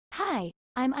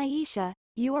I'm Aisha,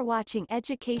 you are watching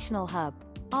Educational Hub.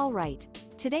 Alright,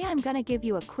 today I'm gonna give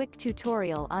you a quick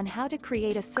tutorial on how to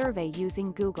create a survey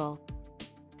using Google.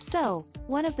 So,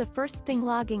 one of the first thing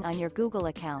logging on your Google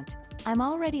account. I'm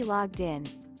already logged in.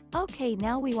 Okay,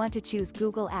 now we want to choose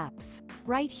Google Apps.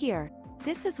 Right here,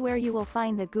 this is where you will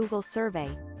find the Google survey.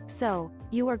 So,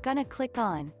 you are gonna click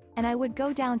on, and I would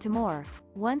go down to more,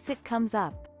 once it comes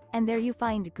up, and there you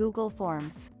find Google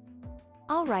Forms.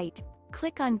 Alright,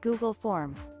 click on Google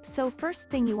Form. So first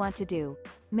thing you want to do,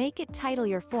 make it title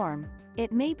your form,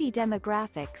 it may be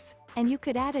demographics, and you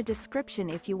could add a description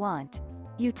if you want.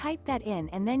 You type that in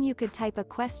and then you could type a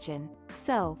question,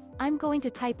 so, I'm going to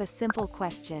type a simple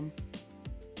question.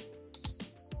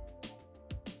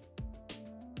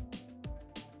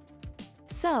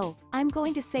 So, I'm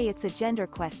going to say it's a gender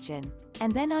question,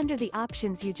 and then under the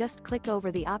options you just click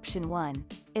over the option 1,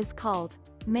 is called,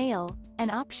 male, and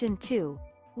option 2,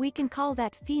 we can call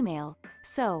that female.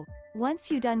 So,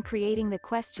 once you done creating the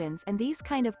questions and these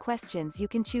kind of questions you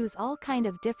can choose all kind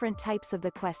of different types of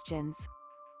the questions.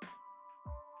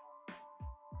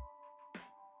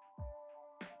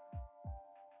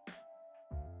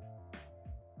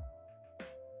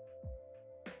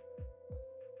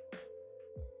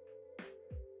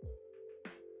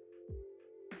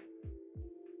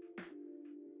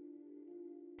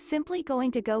 Simply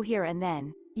going to go here and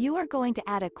then, you are going to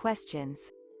add a questions.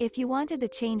 If you wanted to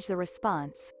change the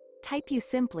response, type you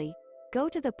simply, go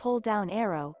to the pull down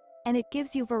arrow, and it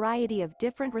gives you variety of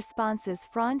different responses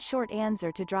from short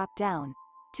answer to drop down,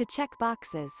 to check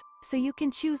boxes, so you can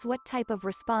choose what type of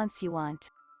response you want.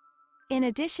 In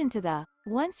addition to the,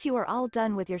 once you are all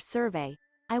done with your survey,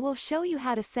 I will show you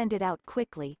how to send it out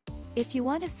quickly. If you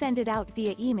want to send it out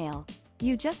via email,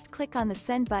 you just click on the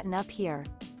send button up here,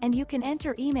 and you can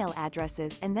enter email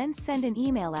addresses and then send an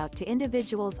email out to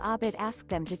individuals and ask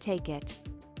them to take it.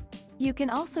 You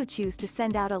can also choose to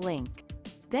send out a link.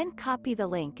 Then copy the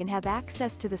link and have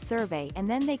access to the survey and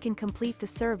then they can complete the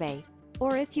survey,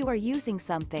 or if you are using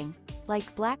something,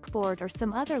 like Blackboard or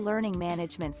some other learning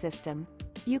management system,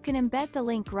 you can embed the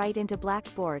link right into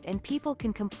Blackboard and people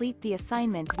can complete the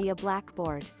assignment via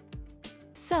Blackboard.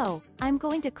 So, I'm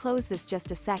going to close this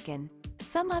just a second.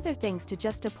 Some other things to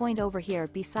just a point over here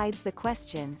besides the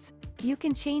questions, you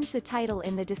can change the title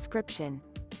in the description.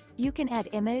 You can add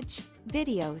image,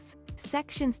 videos,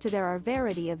 sections to there are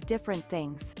variety of different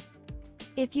things.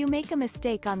 If you make a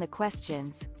mistake on the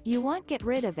questions, you want get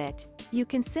rid of it, you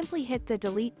can simply hit the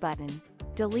delete button,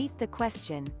 delete the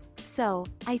question. So,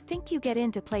 I think you get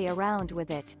in to play around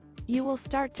with it. You will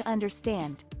start to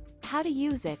understand how to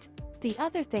use it. The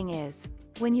other thing is,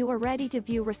 when you are ready to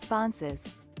view responses,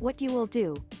 what you will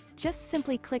do, just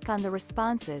simply click on the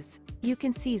responses. You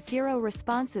can see 0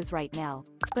 responses right now,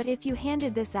 but if you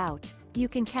handed this out, you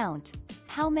can count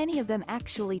how many of them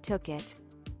actually took it.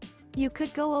 You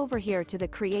could go over here to the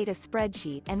create a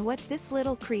spreadsheet, and what this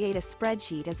little create a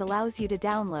spreadsheet is allows you to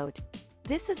download.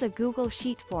 This is a Google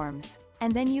Sheet Forms,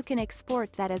 and then you can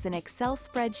export that as an Excel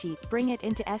spreadsheet, bring it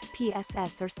into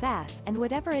SPSS or SAS and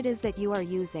whatever it is that you are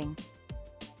using.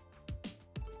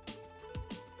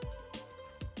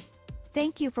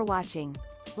 Thank you for watching.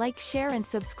 Like, share and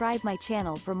subscribe my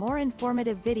channel for more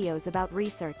informative videos about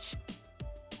research.